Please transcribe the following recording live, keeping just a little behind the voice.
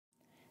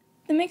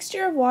The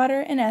mixture of water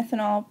and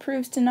ethanol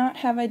proves to not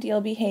have ideal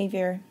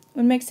behavior.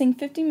 When mixing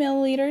 50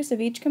 milliliters of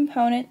each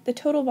component, the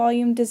total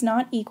volume does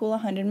not equal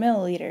 100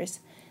 milliliters.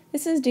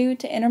 This is due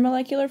to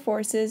intermolecular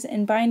forces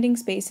and binding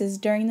spaces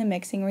during the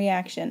mixing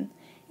reaction.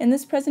 In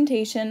this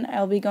presentation, I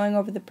will be going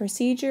over the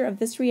procedure of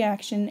this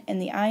reaction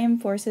and the ion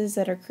forces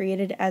that are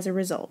created as a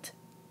result.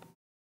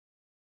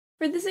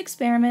 For this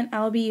experiment, I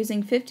will be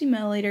using 50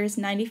 milliliters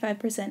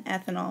 95%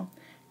 ethanol.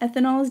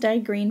 Ethanol is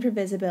dyed green for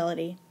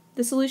visibility.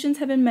 The solutions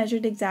have been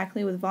measured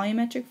exactly with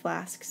volumetric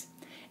flasks.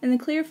 In the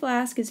clear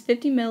flask is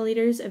 50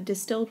 milliliters of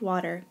distilled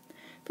water.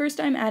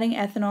 First, I'm adding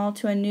ethanol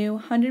to a new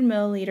 100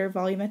 milliliter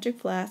volumetric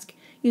flask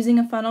using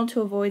a funnel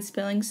to avoid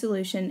spilling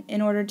solution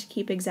in order to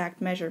keep exact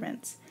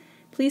measurements.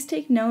 Please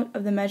take note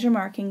of the measure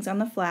markings on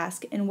the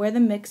flask and where the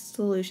mixed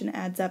solution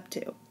adds up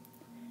to.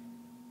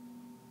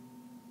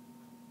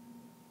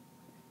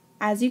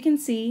 As you can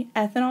see,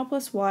 ethanol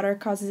plus water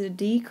causes a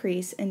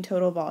decrease in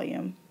total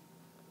volume.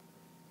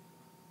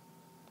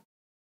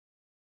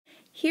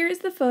 Here is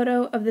the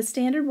photo of the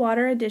standard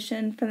water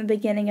addition from the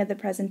beginning of the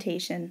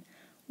presentation.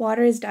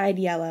 Water is dyed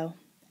yellow.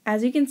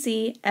 As you can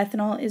see,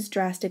 ethanol is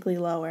drastically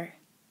lower.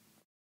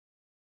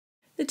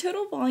 The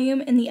total volume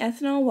in the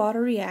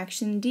ethanol-water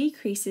reaction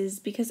decreases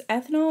because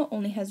ethanol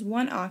only has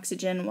one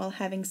oxygen while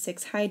having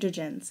 6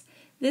 hydrogens.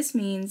 This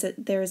means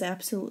that there is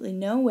absolutely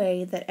no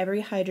way that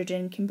every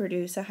hydrogen can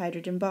produce a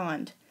hydrogen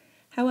bond.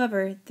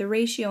 However, the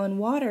ratio in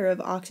water of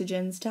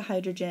oxygens to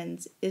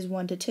hydrogens is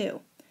 1 to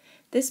 2.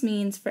 This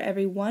means for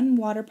every one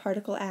water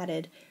particle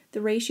added, the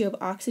ratio of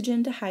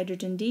oxygen to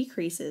hydrogen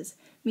decreases,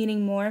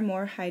 meaning more and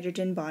more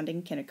hydrogen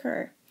bonding can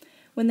occur.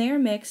 When they are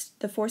mixed,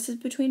 the forces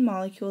between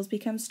molecules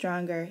become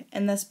stronger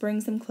and thus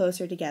brings them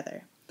closer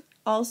together.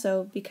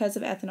 Also, because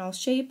of ethanol's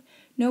shape,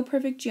 no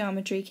perfect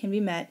geometry can be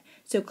met,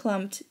 so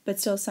clumped, but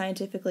still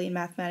scientifically and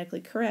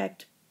mathematically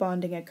correct,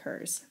 bonding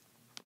occurs.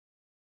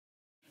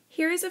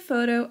 Here is a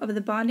photo of the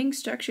bonding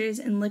structures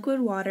in liquid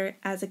water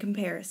as a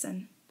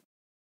comparison.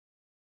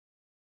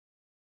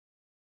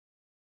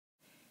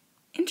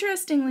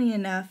 Interestingly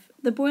enough,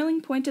 the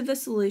boiling point of the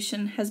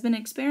solution has been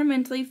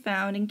experimentally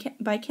found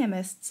by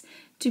chemists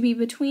to be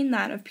between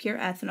that of pure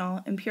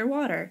ethanol and pure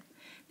water.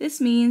 This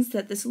means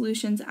that the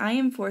solution's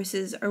ion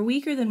forces are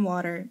weaker than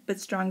water, but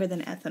stronger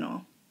than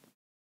ethanol.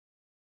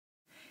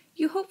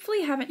 You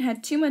hopefully haven't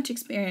had too much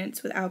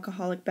experience with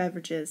alcoholic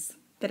beverages,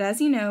 but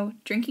as you know,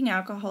 drinking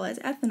alcohol has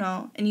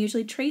ethanol and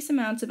usually trace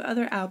amounts of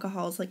other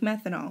alcohols like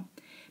methanol.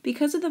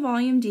 Because of the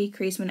volume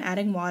decrease when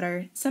adding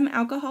water, some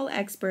alcohol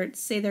experts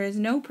say there is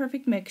no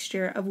perfect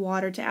mixture of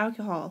water to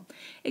alcohol,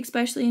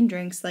 especially in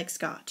drinks like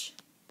scotch.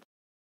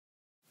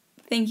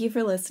 Thank you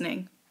for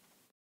listening.